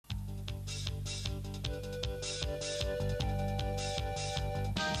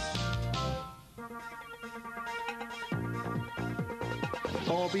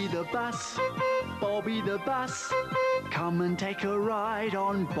Bobbie the Bus, Bobbie the Bus. Come and take a ride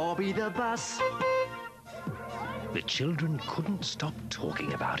on Bobbie the Bus. The children couldn't stop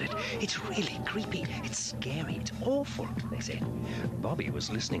talking about it. It's really creepy. It's scary. It's awful, they said. Bobbie was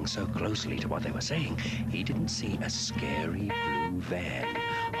listening so closely to what they were saying, he didn't see a scary blue van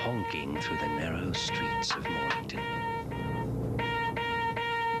honking through the narrow streets of Mornington.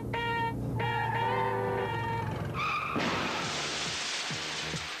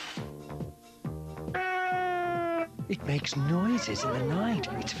 It makes noises in the night.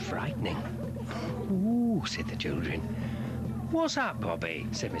 It's frightening. Ooh, said the children. What's that, Bobbie?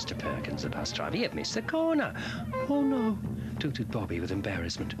 Said Mr. Perkins, the bus driver. You've missed the corner. Oh, no, tooted Bobbie with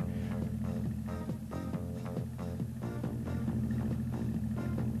embarrassment.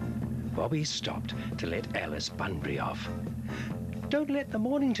 Bobbie stopped to let Alice Bunbury off. Don't let the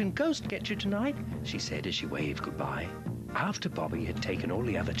Mornington ghost get you tonight, she said as she waved goodbye. After Bobbie had taken all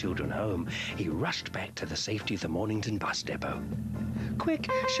the other children home, he rushed back to the safety of the Mornington bus depot.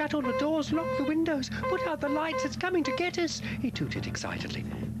 Quick, shut all the doors, lock the windows, put out the lights, it's coming to get us, he tooted excitedly.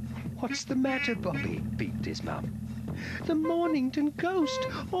 What's the matter, Bobbie? Beeped his mum. The Mornington ghost.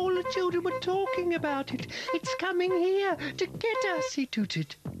 All the children were talking about it. It's coming here to get us, he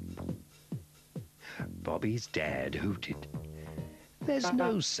tooted. Bobbie's dad hooted. There's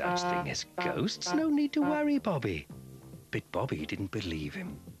no such thing as ghosts. No need to worry, Bobbie. But Bobbie didn't believe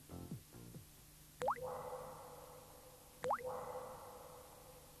him.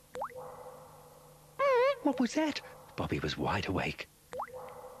 What was that? Bobbie was wide awake.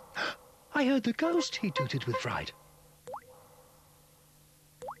 I heard the ghost, he tooted with fright.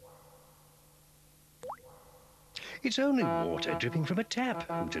 It's only water dripping from a tap,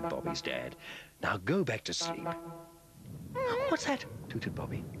 hooted Bobbie's dad. Now go back to sleep. What's that? Tooted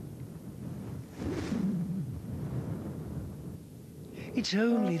Bobbie. It's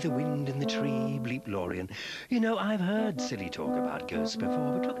only the wind in the tree, bleeped Lorien. You know, I've heard silly talk about ghosts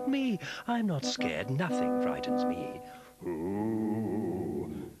before, but look at me. I'm not scared. Nothing frightens me.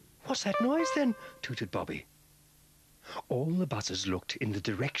 Ooh. What's that noise, then? Tooted Bobbie. All the buses looked in the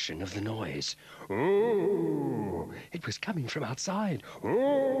direction of the noise. Ooh. It was coming from outside.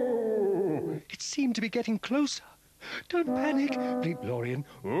 Ooh. It seemed to be getting closer. Don't panic, bleeped Lorien.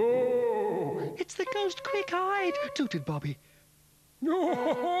 Ooh. It's the ghost. Quick, hide, tooted Bobbie.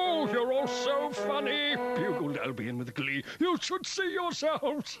 Oh, you're all so funny, bugled Albion with glee. You should see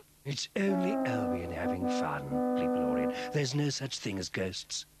yourselves. It's only Albion having fun, bleeped Lorien. There's no such thing as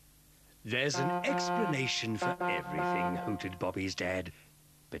ghosts. There's an explanation for everything, hooted Bobbie's dad.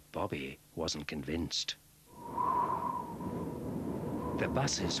 But Bobbie wasn't convinced. The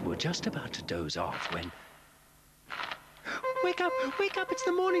buses were just about to doze off when... Wake up, it's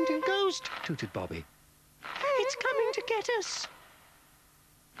the Mornington ghost, tooted Bobbie. It's coming to get us.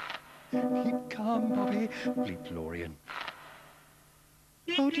 Keep calm, Bobbie, bleeped Lorien.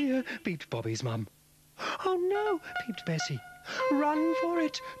 Oh dear, beeped Bobbie's mum. Oh no, peeped Bessie. Run for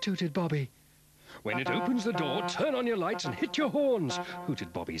it, tooted Bobbie. When it opens the door, turn on your lights and hit your horns,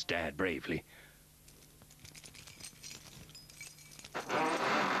 hooted Bobbie's dad bravely.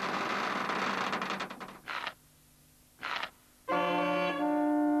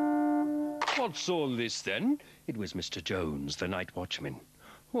 What's all this, then? It was Mr. Jones, the night watchman.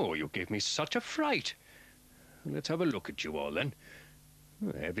 Oh, you gave me such a fright. Let's have a look at you all, then.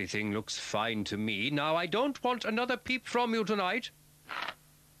 Everything looks fine to me. Now, I don't want another peep from you tonight.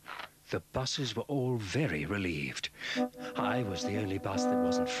 The buses were all very relieved. I was the only bus that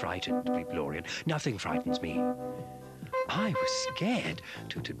wasn't frightened, bleeped Lorien. Nothing frightens me. I was scared,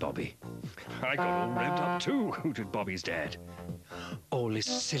 tooted Bobbie. I got all revved up too, hooted Bobbie's dad. All this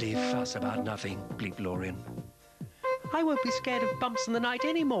silly fuss about nothing, bleeped Lorien. I won't be scared of bumps in the night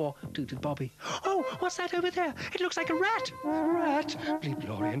anymore, tooted Bobbie. Oh, what's that over there? It looks like a rat. Rat, bleeped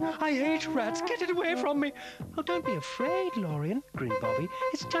Lorien. I hate rats. Get it away from me. Oh, don't be afraid, Lorien, grinned Bobbie.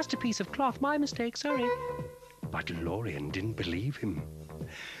 It's just a piece of cloth. My mistake, sorry. But Lorien didn't believe him.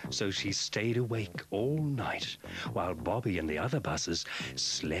 So she stayed awake all night while Bobbie and the other buses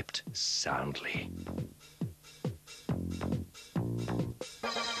slept soundly.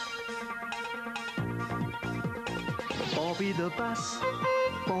 Bobbie the Bus,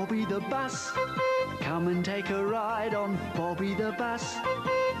 Bobbie the Bus. Come and take a ride on Bobbie the Bus.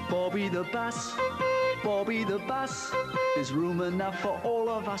 Bobbie the Bus, Bobbie the Bus. There's room enough for all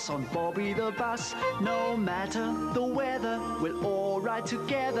of us on Bobbie the Bus. No matter the weather, we'll all ride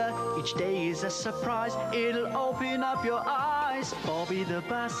together. Each day is a surprise, it'll open up your eyes. Bobbie the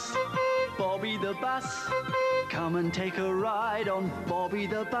Bus, Bobbie the Bus. Come and take a ride on Bobbie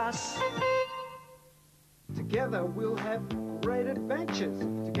the Bus. Together we'll have great adventures.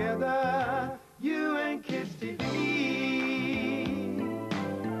 Together, you and Kids TV.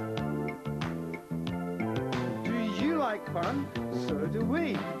 Do you like fun? So do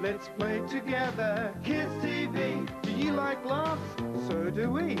we. Let's play together. Kids TV. Do you like laughs? So do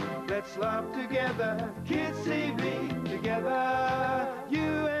we. Let's laugh together. Kids TV. Together, you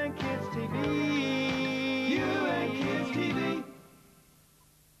and Kids TV. You and Kids TV.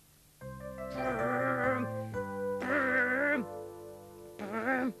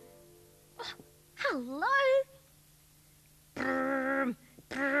 Hello?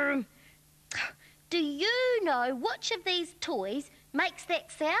 Do you know which of these toys makes that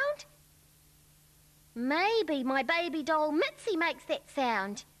sound? Maybe my baby doll Mitzi makes that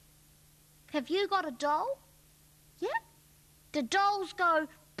sound. Have you got a doll? Yeah? Do dolls go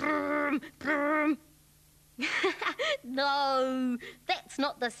brum, brum? No, that's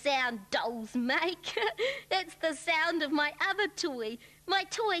not the sound dolls make. That's the sound of my other toy, my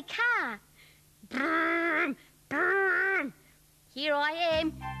toy car. Brum, brum. Here I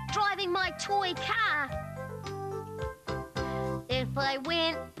am, driving my toy car. If I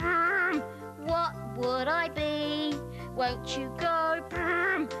went brum, what would I be? Won't you go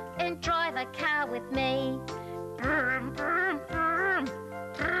brum and drive a car with me? Brum, brum, brum,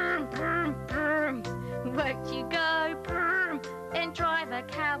 brum, brum, brum. Won't you go brum and drive a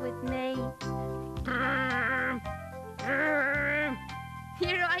car with me? Brum, brum.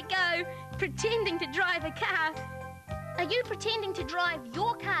 Here I go, pretending to drive a car. Are you pretending to drive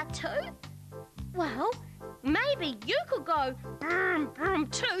your car too? Well, maybe you could go brum, brum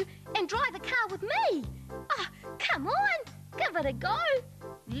too and drive a car with me. Oh, come on, give it a go.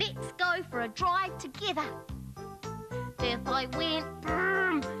 Let's go for a drive together. If I went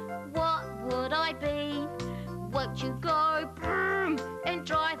brum, what would I be? Won't you go brum and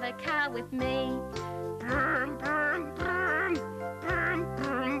drive a car with me? Brum, brum, brum, brum,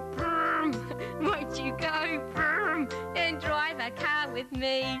 brum, brum. Won't you go brum and drive a car with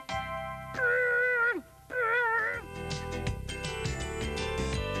me? Brum, brum.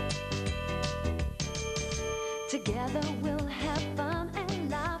 Together we'll have